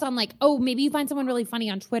crushes on like, oh, maybe you find someone really funny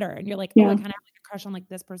on Twitter, and you're like, oh, I kind of have like a crush on like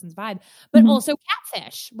this person's vibe, but also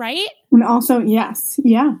catfish, right? And also, yes,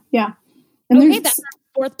 yeah. And okay, that's our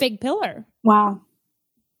fourth big pillar. Wow,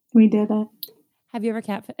 we did it. Have you ever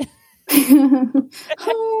catfish?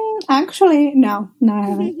 Actually, no, I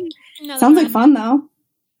haven't. Sounds like fun though.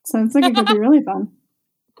 Sounds like it could be really fun.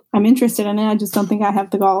 I'm interested in it. I just don't think I have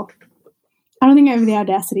the gall. I don't think I have the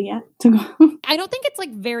audacity yet to go. I don't think it's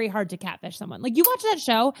like very hard to catfish someone. Like you watch that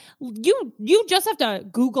show, you just have to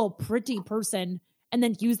Google pretty person and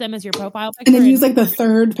then use them as your profile picture. And then use like the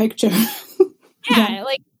third picture. Yeah,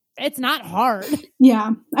 like it's not hard.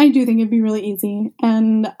 Yeah, I do think it'd be really easy.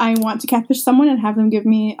 And I want to catfish someone and have them give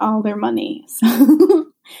me all their money. So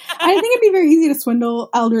I think it'd be very easy to swindle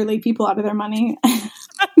elderly people out of their money.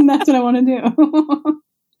 That's what I want to do.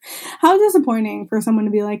 How disappointing for someone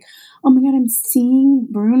to be like, oh my God, I'm seeing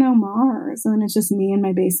Bruno Mars. And then it's just me in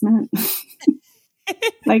my basement.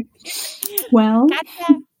 Like, well,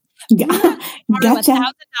 gotcha.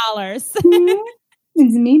 $1,000.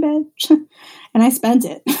 It's me, bitch. And I spent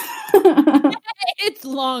it. It's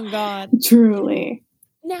long gone. Truly.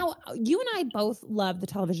 Now, you and I both love the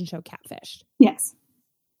television show Catfish. Yes.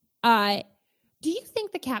 Do you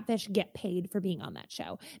think the catfish get paid for being on that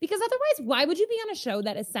show? Because otherwise, why would you be on a show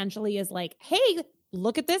that essentially is like, hey,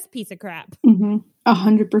 look at this piece of crap?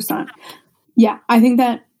 100%. Yeah, I think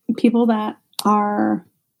that people that are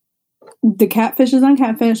the catfishes on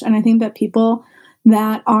Catfish, and I think that people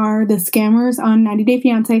that are the scammers on 90 Day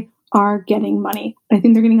Fiancé are getting money. I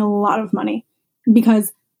think they're getting a lot of money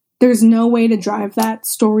because there's no way to drive that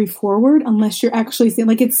story forward unless you're actually seeing,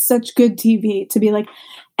 like, it's such good TV to be like,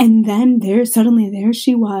 and then there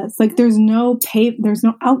she was. Like, there's no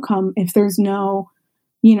outcome if there's no,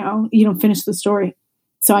 you don't finish the story.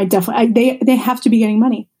 So I definitely, they have to be getting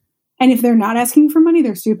money. And if they're not asking for money,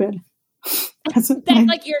 they're stupid. That's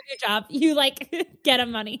like your job. You like get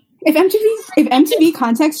them money. If MTV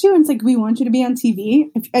contacts you and it's like, we want you to be on TV.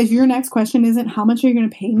 If your next question isn't how much are you going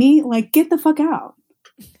to pay me, like, get the fuck out.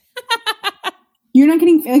 You're not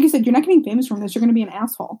getting, like you said, you're not getting famous from this. You're going to be an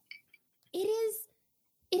asshole.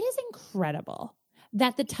 It is incredible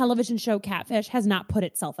that the television show Catfish has not put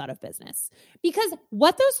itself out of business, because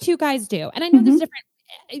what those two guys do, and I know there's different,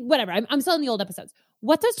 whatever, I'm still in the old episodes.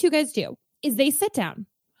 What those two guys do is they sit down,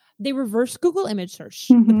 they reverse Google image search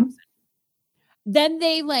the person. Then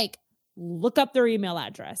they like look up their email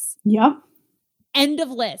address. Yep. End of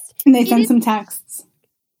list. And they send some texts.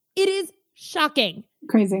 It is shocking.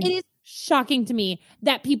 Crazy. It is shocking to me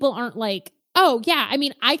that people aren't like, oh yeah, I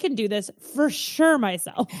mean, I can do this for sure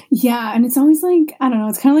myself. Yeah. And it's always like, I don't know,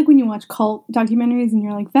 it's kind of like when you watch cult documentaries and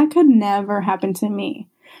you're like, that could never happen to me.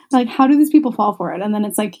 Like, how do these people fall for it? And then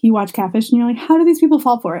it's like, you watch Catfish and you're like, how do these people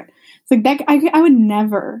fall for it? It's like, that I would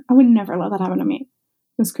never let that happen to me.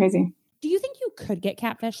 It's crazy. Do you think you could get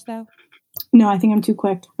catfish though? No, I think I'm too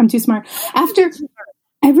quick. I'm too smart. After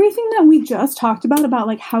everything that we just talked about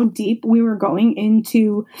like how deep we were going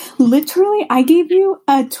into, literally, I gave you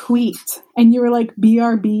a tweet and you were like,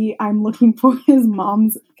 BRB, I'm looking for his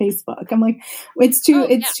mom's Facebook. I'm like, it's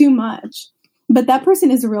too much. But that person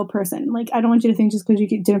is a real person. Like, I don't want you to think just because you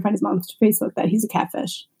didn't find his mom's Facebook that he's a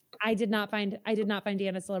catfish. I did not find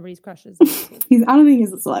Deanna's celebrities crushes. I don't think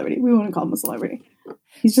he's a celebrity. We wouldn't call him a celebrity.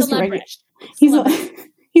 He's just a regular.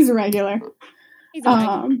 He's a regular. He's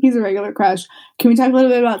a regular crush. Can we talk a little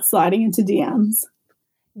bit about sliding into DMs?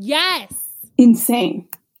 Yes. Insane.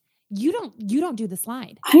 You don't do the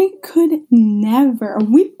slide. I could never.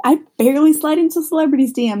 I barely slide into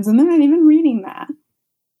celebrities' DMs, and they're not even reading that.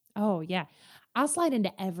 Oh yeah, I'll slide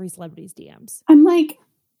into every celebrity's DMs. I'm like,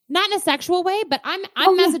 not in a sexual way, but I'm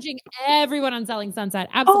messaging everyone on Selling Sunset.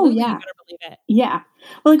 Absolutely, you better believe it. Yeah,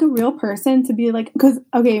 well, like a real person to be like, because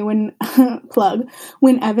when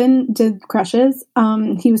when Evan did crushes,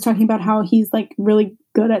 he was talking about how he's like really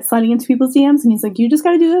good at sliding into people's DMs, and he's like, you just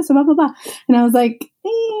got to do this, blah blah blah. And I was like,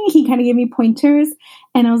 he kind of gave me pointers,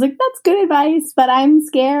 and I was like, that's good advice, but I'm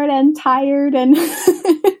scared and tired, and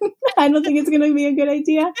I don't think it's going to be a good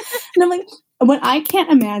idea. And I'm like, what I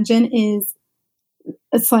can't imagine is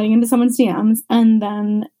sliding into someone's DMs and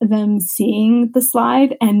then them seeing the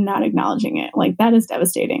slide and not acknowledging it. Like, that is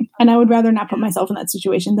devastating. And I would rather not put myself in that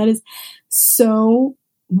situation. That is so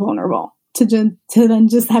vulnerable to then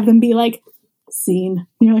just have them be like, seen.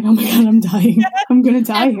 And you're like, oh my God, I'm dying. I'm going to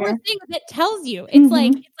die here. Everything that tells you. It's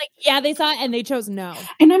like, yeah, they saw it and they chose no.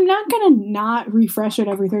 And I'm not going to not refresh it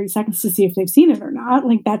every 30 seconds to see if they've seen it or not.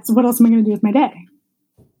 Like, that's what else am I going to do with my day?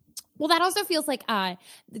 Well, that also feels like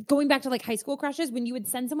going back to like high school crushes, when you would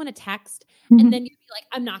send someone a text and then you'd be like,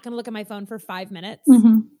 I'm not going to look at my phone for 5 minutes.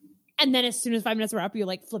 And then as soon as 5 minutes were up, you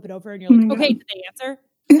like flip it over and you're like, okay, did they answer?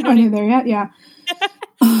 You know Are they there yet? Yeah.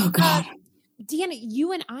 Oh God. Deanna,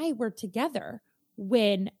 you and I were together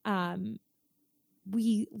when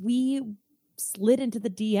we slid into the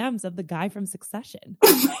DMs of the guy from Succession.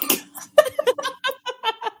 Oh my God.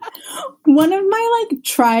 One of my like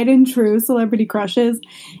tried and true celebrity crushes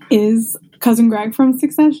is Cousin Greg from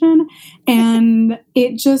Succession. And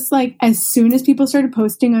it just like, as soon as people started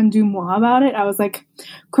posting on Dumois about it, I was like,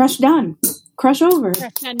 crush done. Crush over.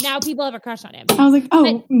 Crush done. Now people have a crush on him. I was like,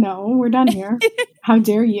 no, we're done here. How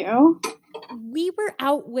dare you? We were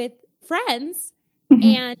out with friends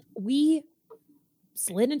and we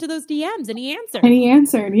slid into those DMs and he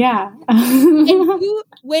answered. Yeah. And you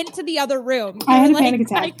went to the other room. I had a panic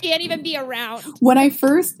attack. I can't even be around.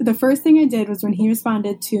 The first thing I did was when he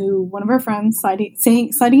responded to one of our friends sliding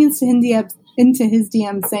into his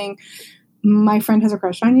DM saying, my friend has a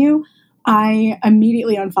crush on you, I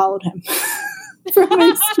immediately unfollowed him. From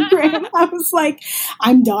Instagram. I was like,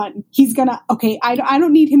 I'm done. He's gonna, I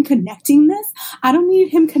don't need him connecting this. I don't need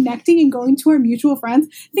him connecting and going to our mutual friends,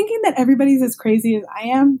 thinking that everybody's as crazy as I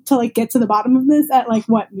am to like get to the bottom of this at like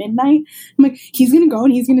midnight. I'm like, he's gonna go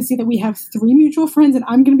and he's gonna see that we have 3 mutual friends and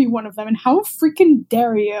I'm gonna be one of them. And how freaking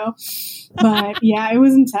dare you? But yeah, it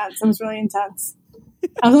was intense. It was really intense.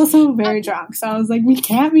 I was also very drunk. So I was like, we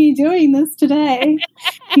can't be doing this today.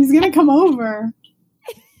 He's gonna come over.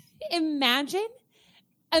 Imagine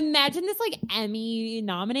this like Emmy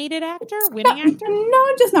nominated actor, winning actor.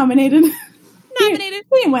 No, just nominated. Nominated.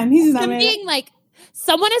 He didn't win. He's just nominated. Being like,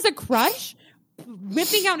 someone has a crush,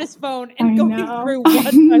 whipping out his phone and going through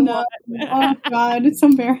one by one. Oh God, it's so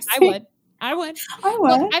embarrassing. I would.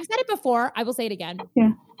 Look, I've said it before. I will say it again.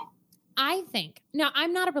 Yeah. I think, now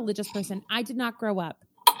I'm not a religious person. I did not grow up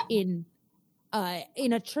in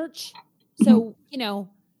a church. So,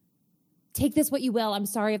 take this what you will. I'm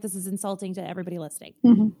sorry if this is insulting to everybody listening.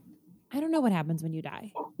 I don't know what happens when you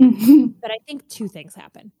die, but I think 2 things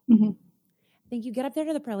happen. I think you get up there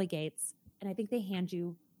to the pearly gates, and I think they hand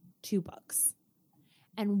you 2 books.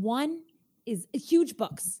 And one is huge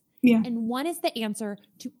books. Yeah. And one is the answer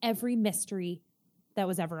to every mystery that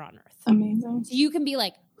was ever on Earth. Amazing. So you can be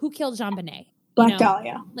like, who killed Jean-Benet? Black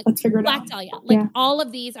Dahlia. Like, let's figure it out. Black Dahlia. Like all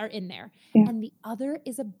of these are in there. Yeah. And the other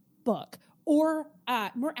is a book. Or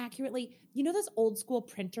more accurately, those old school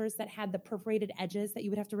printers that had the perforated edges that you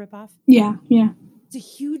would have to rip off? Yeah, yeah. It's a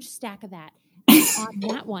huge stack of that. And on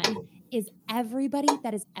that one is everybody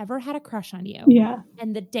that has ever had a crush on you. Yeah.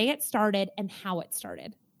 And the day it started and how it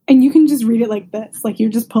started. And you can just read it like this. Like you're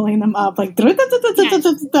just pulling them up. Like, yeah.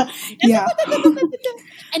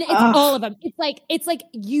 And it's all of them. It's like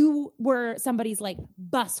you were somebody's like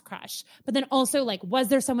bus crush. But then also like, was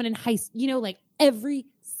there someone in high school? Like every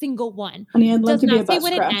single one. Honey, I'd love to be a bus crush. Does not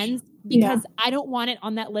say when it ends because I don't want it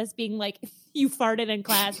on that list being like, you farted in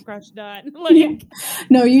class, crush done. Like,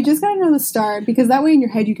 no, you just gotta know the start because that way in your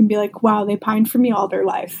head you can be like, wow, they pined for me all their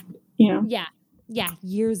life. Yeah. Yeah,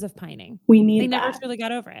 years of pining. We need They never that. truly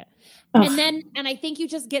got over it. Ugh. And I think you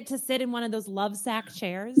just get to sit in one of those love sack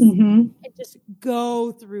chairs Mm-hmm. and just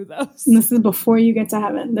go through those. And this is before you get to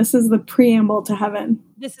heaven. This is the preamble to heaven.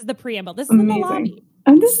 This is the preamble. This is in the lobby.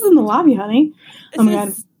 And this is in the lobby, honey. Oh my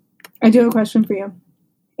God. I do have a question for you.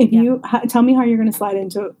 If you tell me how you're going to slide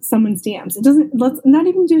into someone's DMs, let's not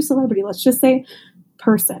even do celebrity. Let's just say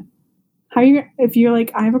person. If you're like,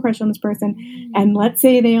 I have a crush on this person, and let's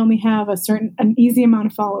say they only have an easy amount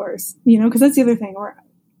of followers, because that's the other thing, or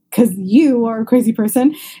because you are a crazy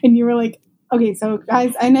person and you were like, okay, so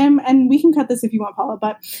guys, and we can cut this if you want, Paula,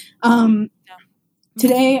 but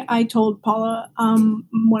today I told Paula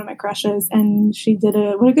one of my crushes, and she did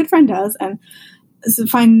what a good friend does, and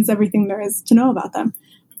finds everything there is to know about them,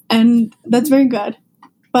 and that's very good.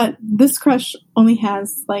 But this crush only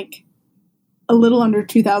has like a little under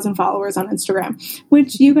 2,000 followers on Instagram,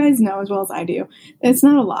 which you guys know as well as I do. It's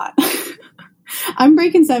not a lot. I'm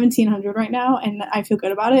breaking 1,700 right now, and I feel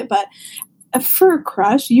good about it. But for a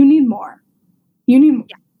crush, you need more. You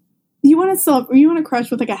want to crush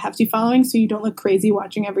with like a hefty following, so you don't look crazy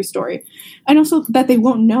watching every story, and also that they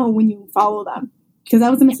won't know when you follow them. Because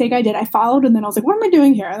that was a mistake I did. I followed, and then I was like, what am I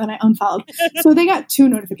doing here? And then I unfollowed. So they got 2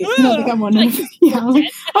 notifications. No, they got 1 notification. Yeah, I was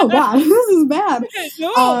like, oh, God, this is bad.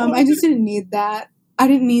 I just didn't need that. I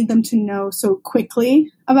didn't need them to know so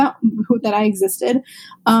quickly about that I existed.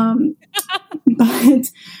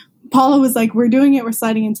 But Paula was like, we're doing it. We're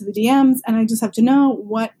sliding into the DMs. And I just have to know,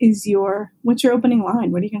 what's your opening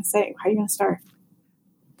line? What are you going to say? How are you going to start?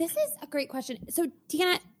 This is a great question. So,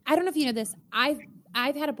 Deanna, I don't know if you know this. I've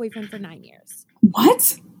had a boyfriend for 9 years.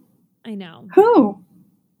 What? I know. Who?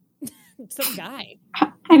 Some guy.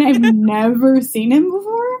 And I've never seen him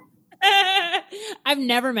before? I've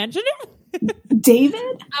never mentioned it.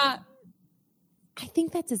 David? I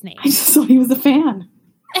think that's his name. I just thought he was a fan.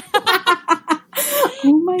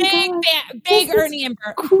 Oh my God. Big Ernie and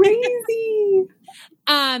Bert. Crazy.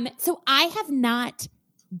 So I have not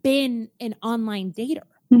been an online dater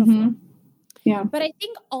before. Mm-hmm. Yeah. But I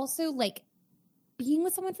think also like being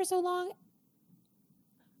with someone for so long,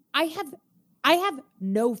 I have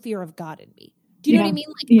no fear of God in me. Do you know what I mean?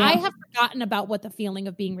 Like I have forgotten about what the feeling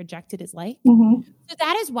of being rejected is like. Mm-hmm. So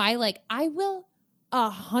that is why like I will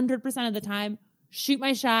 100% of the time shoot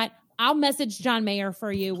my shot. I'll message John Mayer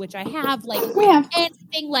for you, which I have. Like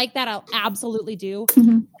anything like that, I'll absolutely do.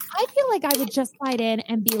 Mm-hmm. I feel like I would just slide in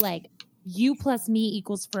and be like, you plus me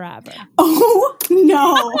equals forever. Oh,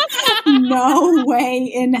 no. No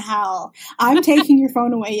way in hell. I'm taking your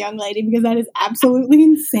phone away, young lady, because that is absolutely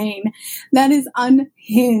insane. That is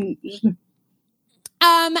unhinged.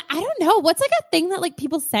 I don't know. What's like a thing that like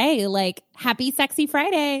people say, like happy sexy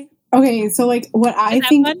Friday? Okay, so like what I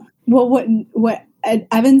think, well, what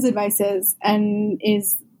Evan's advice is, and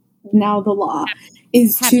is now the law,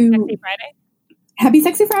 is happy sexy Friday. Happy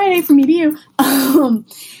Sexy Friday from me to you,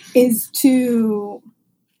 is to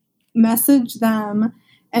message them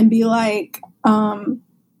and be like, what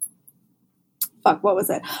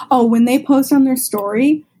was it? Oh, when they post on their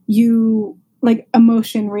story, you like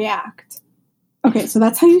emotion react. Okay, so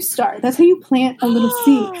that's how you start. That's how you plant a little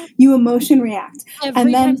seed. You emotion react.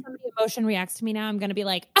 Every time somebody emotion reacts to me now, I'm going to be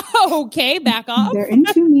like, oh, okay, back off. They're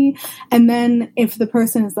into me. And then if the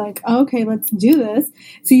person is like, oh, okay, let's do this.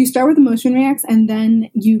 So you start with emotion reacts and then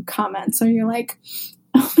you comment. So you're like,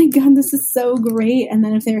 oh my God, this is so great. And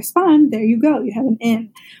then if they respond, there you go. You have an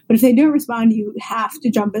in. But if they don't respond, you have to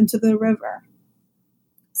jump into the river.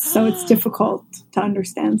 So it's difficult to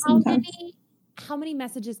understand sometimes. How many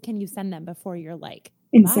messages can you send them before you're like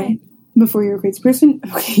insane? Bye? Before you're a crazy person?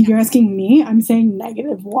 Okay, you're asking me? I'm saying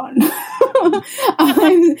 -1.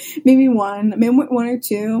 Maybe 1, maybe 1 or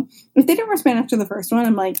 2. If they don't respond after the first one,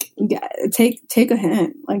 I'm like, yeah, take a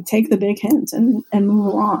hint, like take the big hint and move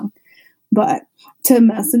along. But to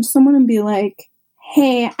message someone and be like,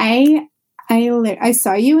 hey, I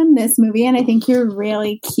saw you in this movie and I think you're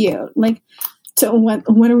really cute. Like, so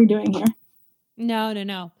what are we doing here?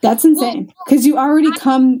 No. That's insane. Because you already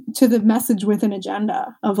come to the message with an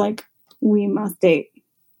agenda of like, we must date.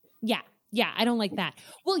 Yeah. I don't like that.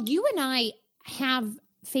 Well, you and I have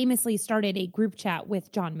famously started a group chat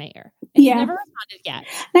with John Mayer. And he never responded yet.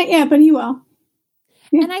 Not yet, but he will.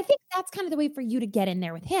 Yeah. And I think that's kind of the way for you to get in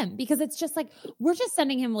there with him, because it's just like, we're just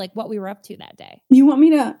sending him like what we were up to that day. You want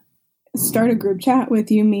me to start a group chat with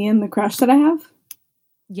you, me, and the crush that I have?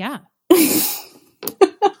 Yeah.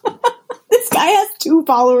 Guy has 2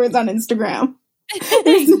 followers on Instagram.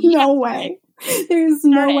 There's no way. There's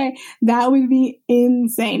no way. That would be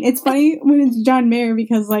insane. It's funny when it's John Mayer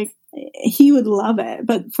because like he would love it.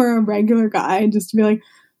 But for a regular guy, just to be like,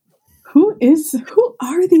 who who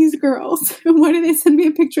are these girls? Why do they send me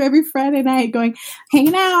a picture every Friday night going,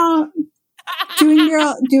 hanging out,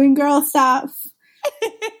 doing girl stuff?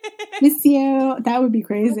 Miss you. That would be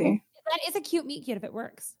crazy. That is a cute meet cute if it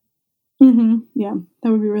works. Mm-hmm. Yeah,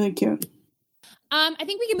 that would be really cute. I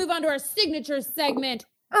think we can move on to our signature segment,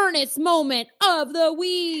 Earnest Moment of the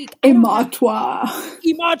Week. Imatwa.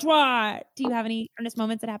 Do you have any earnest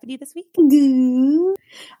moments that happened to you this week?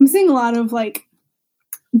 I'm seeing a lot of like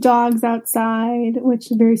dogs outside,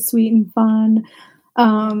 which is very sweet and fun.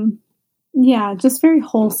 Yeah, just very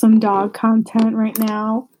wholesome dog content right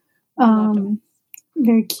now.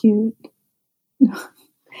 Very cute.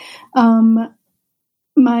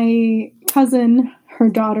 My cousin, her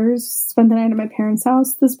daughters spent the night at my parents'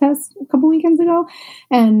 house this past couple weekends ago,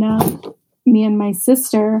 and me and my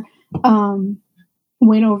sister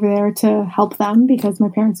went over there to help them because my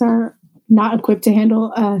parents are not equipped to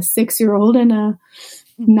handle a 6-year-old and a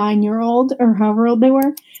 9-year-old or however old they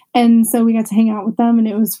were. And so we got to hang out with them and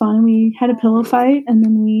it was fun. We had a pillow fight and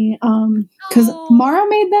then we, cause Mara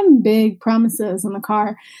made them big promises in the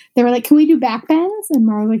car. They were like, can we do back bends? And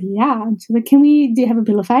Mara was like, yeah. And she's like, can we have a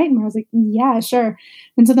pillow fight? And Mara was like, yeah, sure.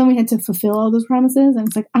 And so then we had to fulfill all those promises. And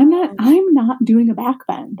it's like, I'm not doing a back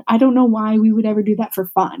bend. I don't know why we would ever do that for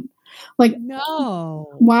fun. Like,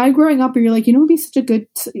 no. Why growing up, you're like, it would be such a good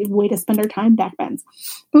way to spend our time back bends.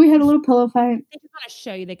 But we had a little pillow fight. They just want to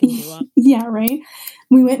show you they can do them. Yeah, right.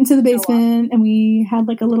 We went into the basement and we had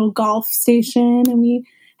like a little golf station and we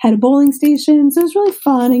had a bowling station. So it was really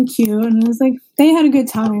fun and cute. And it was like, they had a good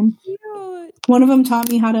time. Cute. One of them taught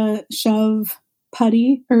me how to shove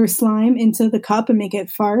putty or slime into the cup and make it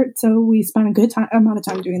fart. So we spent a good amount of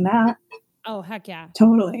time doing that. Oh, heck yeah.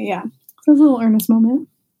 Totally, yeah. So it was a little earnest moment.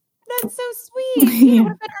 That's so sweet. Yeah.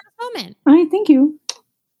 What a good earnest moment. All right, thank you.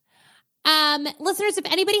 Listeners, if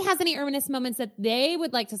anybody has any earnest moments that they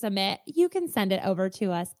would like to submit, you can send it over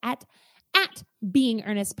to us at Being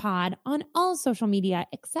Earnest Pod on all social media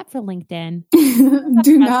except for LinkedIn.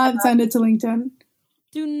 Do not send it to LinkedIn.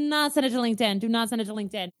 Do not send it to LinkedIn. Do not send it to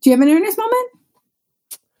LinkedIn. Do you have an earnest moment?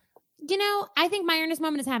 You know, I think my earnest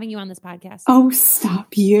moment is having you on this podcast. Oh,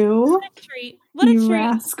 stop you. What a treat. What a you treat.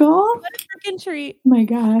 rascal. What a freaking treat. My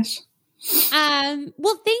gosh.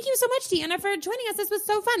 Well, thank you so much, Deanna, for joining us. This was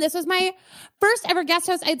so fun. This was my first ever guest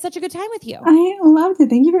host. I had such a good time with you. I loved it.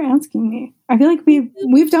 Thank you for asking me. I feel like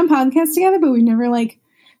we've done podcasts together, but we've never like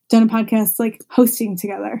done a podcast like hosting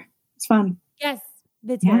together. It's fun. Yes,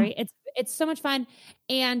 it's Harry. It's so much fun.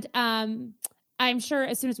 And I'm sure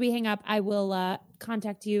as soon as we hang up, I will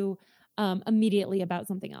contact you immediately about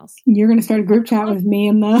something else. You're going to start a group chat with me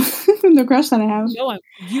and the crush that I have. No,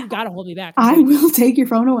 you've got to hold me back. I will take your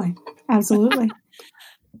phone away. Absolutely.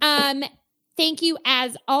 Thank you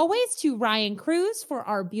as always to Ryan Cruz for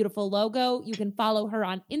our beautiful logo. You can follow her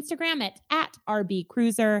on Instagram at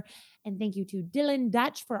 @RBCruiser. And thank you to Dylan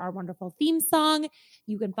Dutch for our wonderful theme song.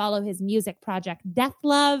 You can follow his music project, Death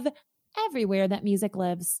Love, everywhere that music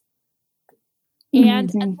lives.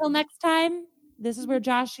 And until next time, this is where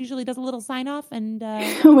Josh usually does a little sign off. And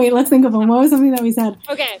wait, let's think of one. What was something that we said?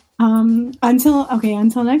 Okay.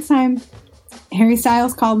 Until next time, Harry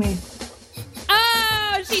Styles called me.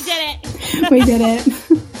 Oh, she did it. We did it.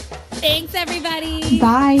 Thanks, everybody.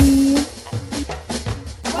 Bye.